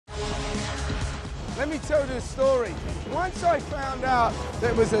let me tell you a story. Once I found out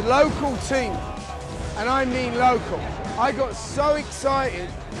there was a local team, and I mean local, I got so excited,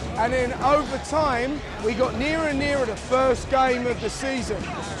 and then over time, we got nearer and nearer the first game of the season.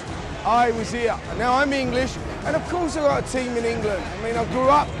 I was here. Now I'm English, and of course I've got a team in England. I mean, I grew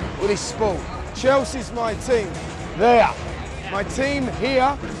up with this sport. Chelsea's my team. There. My team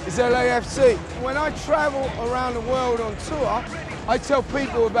here is LAFC. When I travel around the world on tour, I tell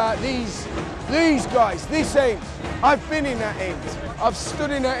people about these guys, this end. I've been in that end. I've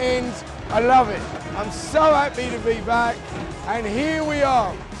stood in that end. I love it. I'm so happy to be back. And here we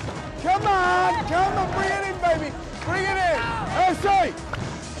are. Come on, bring it in, baby. Bring it in. LAFC.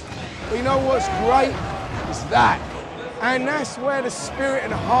 But you know what's great? Is that. And that's where the spirit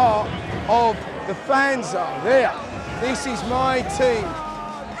and heart of the fans are, there. This is my team.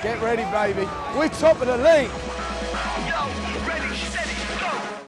 Get ready, baby. We're top of the league.